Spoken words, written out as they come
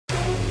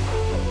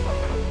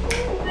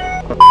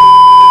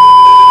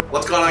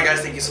going on,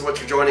 guys? Thank you so much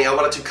for joining. I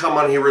wanted to come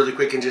on here really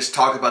quick and just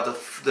talk about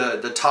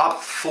the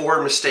top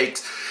 4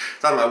 mistakes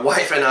that my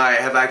wife and I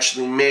have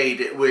actually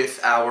made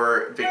with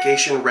our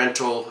vacation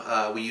rental.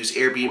 We use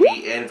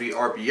Airbnb and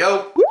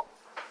VRBO.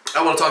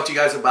 I want to talk to you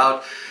guys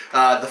about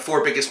the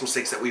 4 biggest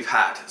mistakes that we've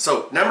had.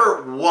 So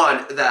number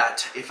 1,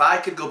 that if I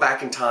could go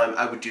back in time,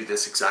 I would do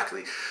this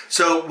exactly.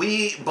 So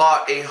we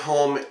bought a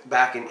home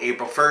back in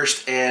April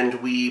 1st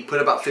and we put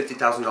about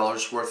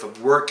 $50,000 worth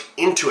of work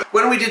into it.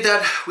 When we did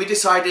that, we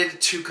decided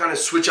to kind of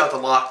switch out the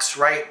locks,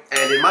 right?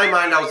 And in my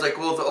mind, I was like,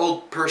 well, the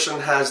old person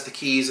has the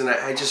keys and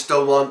I just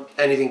don't want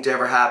anything to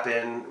ever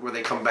happen where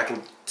they come back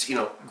and, you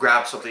know,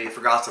 grab something,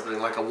 forgot something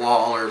like a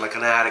wall or like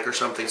an attic or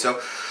something. So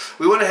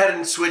we went ahead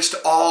and switched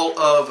all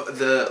of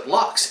the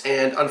locks,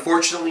 and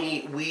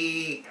unfortunately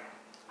we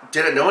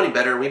didn't know any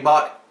better. We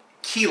bought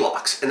key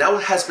locks, and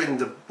that has been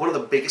one of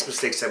the biggest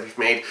mistakes that we've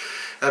made,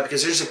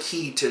 because there's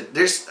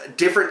a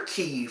different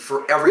key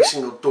for every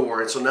single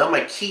door, and so now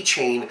my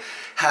keychain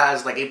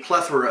has like a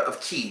plethora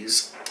of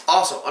keys.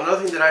 Also,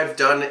 another thing that I've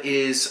done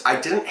is I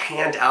didn't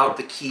hand out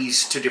the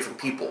keys to different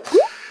people.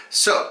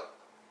 So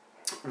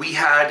we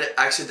had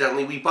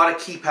accidentally, we bought a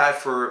keypad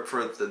for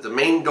the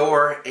main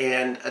door,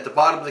 and at the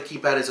bottom of the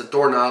keypad is a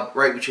doorknob,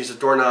 right? We changed the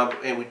doorknob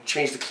and we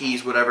changed the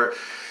keys, whatever.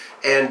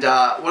 And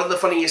one of the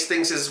funniest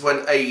things is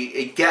when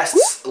a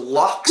guest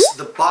locks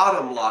the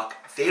bottom lock,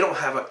 they don't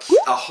have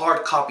a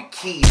hard copy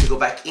key to go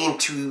back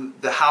into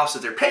the house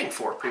that they're paying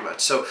for, pretty much.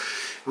 So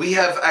we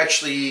have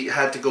actually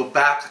had to go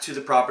back to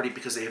the property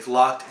because they have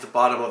locked the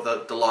bottom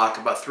of the lock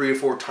about 3 or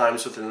 4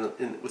 times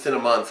within a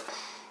month.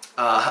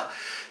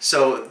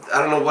 So I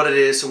don't know what it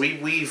is. So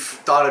we've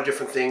thought of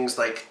different things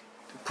like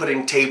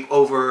putting tape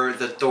over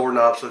the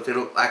doorknob so that they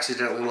don't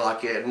accidentally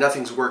lock it.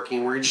 Nothing's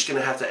working. We're just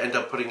gonna have to end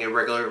up putting a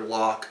regular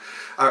lock,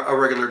 a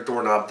regular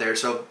doorknob there.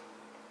 So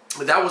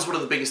that was one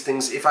of the biggest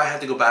things. If I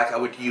had to go back, I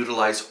would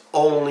utilize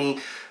only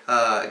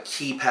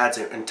keypads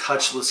and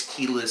touchless,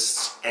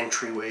 keyless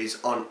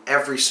entryways on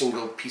every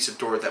single piece of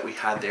door that we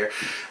had there.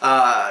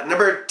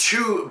 Number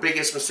 2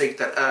 biggest mistake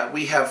that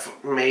we have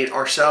made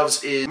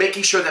ourselves is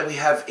making sure that we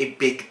have a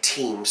big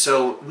team.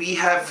 So we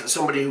have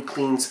somebody who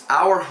cleans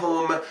our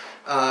home.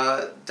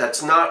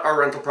 That's not our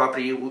rental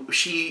property.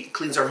 She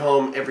cleans our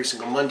home every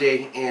single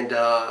Monday, and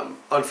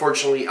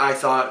unfortunately I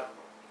thought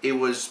it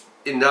was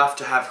enough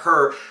to have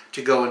her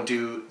to go and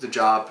do the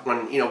job.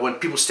 When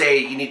people stay,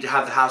 you need to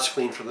have the house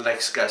clean for the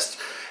next guest.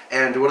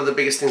 And one of the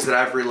biggest things that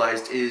I've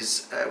realized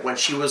is when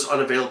she was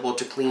unavailable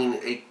to clean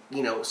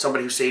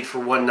somebody who stayed for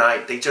one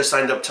night, they just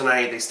signed up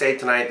tonight, they stayed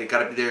tonight, they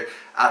got to be there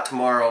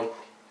tomorrow.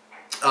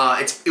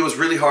 It was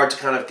really hard to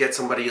kind of get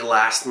somebody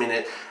last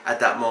minute at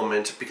that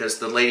moment, because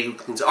the lady who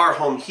cleans our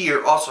home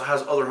here also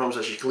has other homes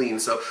that she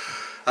cleans. So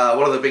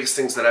one of the biggest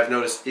things that I've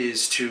noticed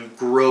is to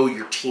grow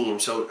your team.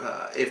 So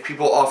if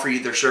people offer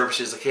you their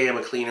services, like, hey, I'm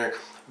a cleaner,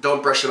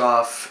 don't brush it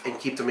off and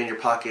keep them in your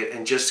pocket,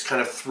 and just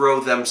kind of throw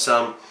them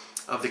some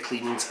of the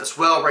cleanings as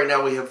well. Right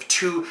now we have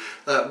 2,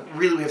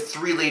 really we have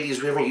 3 ladies.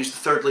 We haven't used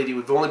the 3rd lady.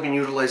 We've only been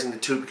utilizing the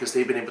 2 because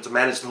they've been able to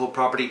manage the whole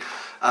property.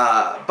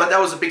 But that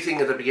was a big thing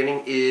at the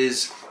beginning,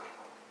 is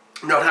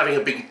not having a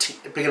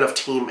big enough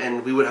team,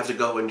 and we would have to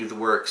go and do the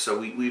work. So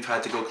we've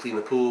had to go clean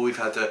the pool.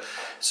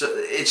 So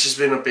it's just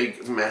been a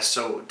big mess.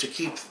 So to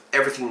keep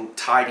everything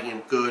tidy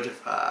and good,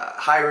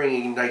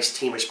 hiring a nice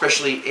team,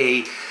 especially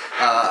a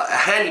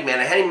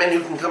handyman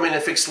who can come in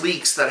and fix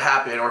leaks that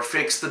happen or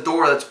fix the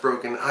door that's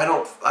broken. I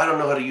don't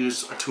know how to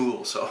use a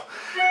tool, so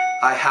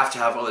I have to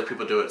have other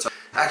people do it. So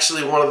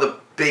actually, one of the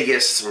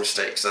biggest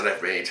mistakes that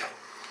I've made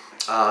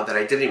that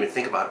I didn't even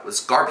think about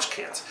was garbage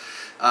cans.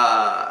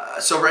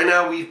 So right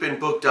now we've been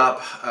booked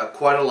up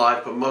quite a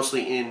lot, but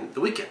mostly in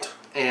the weekend.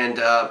 And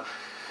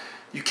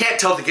you can't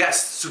tell the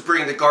guests to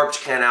bring the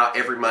garbage can out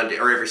every Monday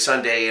or every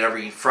Sunday and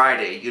every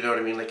Friday, you know what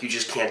I mean? Like, you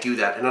just can't do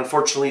that. And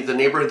unfortunately, the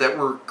neighborhood that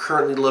we're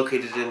currently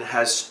located in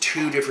has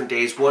 2 different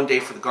days. One day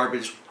for the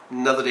garbage,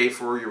 another day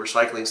for your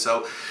recycling.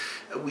 So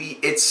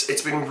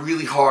it's been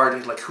really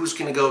hard. Like, who's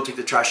gonna go take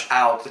the trash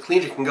out? The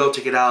cleaner can go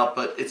take it out,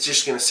 but it's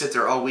just gonna sit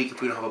there all week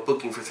if we don't have a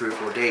booking for 3 or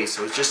 4 days.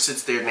 So it just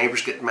sits there,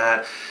 neighbors get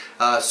mad.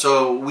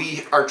 So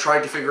we are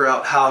trying to figure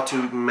out how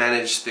to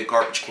manage the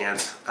garbage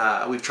cans.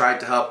 We've tried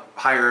to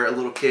hire a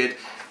little kid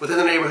within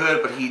the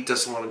neighborhood, but he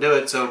doesn't want to do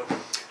it. So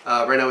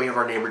right now we have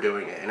our neighbor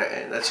doing it,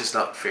 and that's just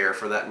not fair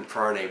for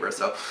our neighbor.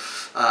 So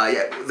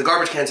yeah, the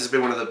garbage cans has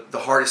been one of the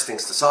hardest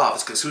things to solve,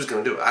 is because who's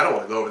going to do it? I don't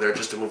want to go over there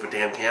just to move a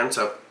damn can.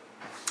 So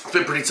it's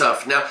been pretty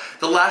tough. Now,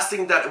 the last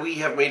thing that we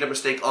have made a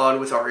mistake on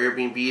with our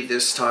Airbnb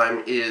this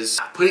time is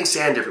putting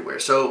sand everywhere.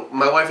 So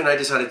my wife and I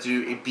decided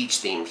to do a beach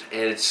themed,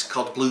 and it's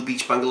called Blue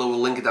Beach Bungalow. We'll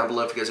link it down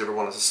below if you guys ever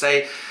want us to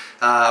stay.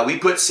 We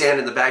put sand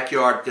in the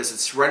backyard because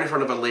it's right in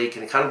front of a lake,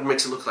 and it kind of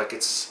makes it look like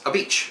it's a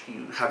beach.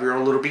 You have your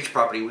own little beach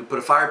property. We put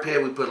a fire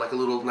pit. We put like a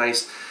little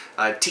nice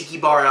tiki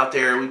bar out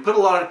there. We put a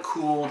lot of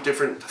cool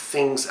different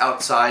things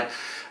outside.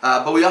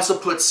 But we also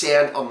put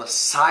sand on the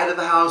side of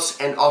the house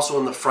and also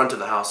in the front of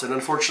the house. And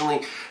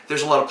unfortunately,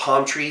 there's a lot of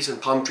palm trees,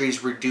 and palm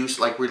trees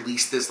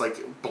release this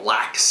like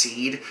black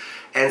seed.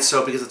 And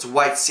so because it's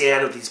white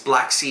sand with these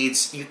black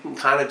seeds, you can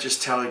kind of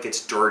just tell it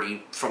gets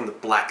dirty from the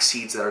black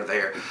seeds that are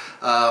there.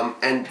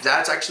 And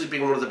that's actually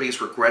been one of the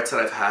biggest regrets that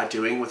I've had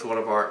doing with one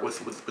of our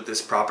with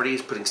this property,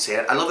 is putting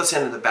sand. I love the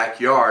sand in the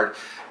backyard,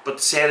 but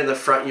the sand in the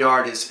front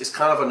yard is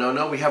kind of a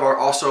no-no. We have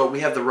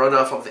the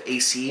runoff of the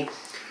AC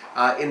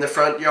in the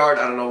front yard.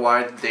 I don't know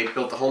why they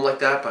built the home like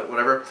that, but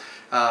whatever.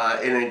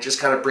 And it just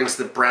kind of brings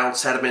the brown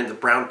sediment, the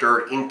brown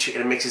dirt into,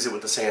 and it mixes it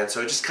with the sand.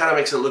 So it just kind of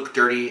makes it look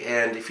dirty.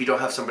 And if you don't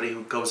have somebody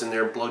who goes in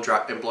there and blow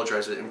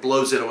dries it and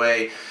blows it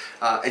away,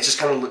 it just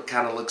kind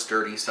of looks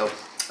dirty. So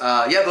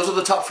yeah, those are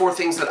the top 4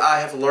 things that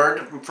I have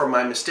learned from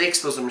my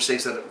mistakes. Those are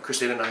mistakes that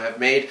Christina and I have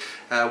made.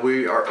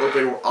 We are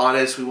open, we're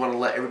honest. We want to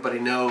let everybody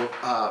know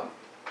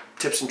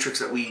tips and tricks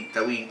that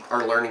we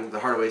are learning the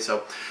hard way.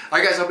 So,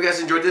 alright guys, I hope you guys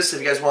enjoyed this.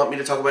 If you guys want me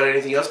to talk about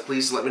anything else,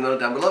 please let me know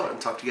down below,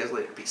 and talk to you guys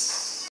later. Peace.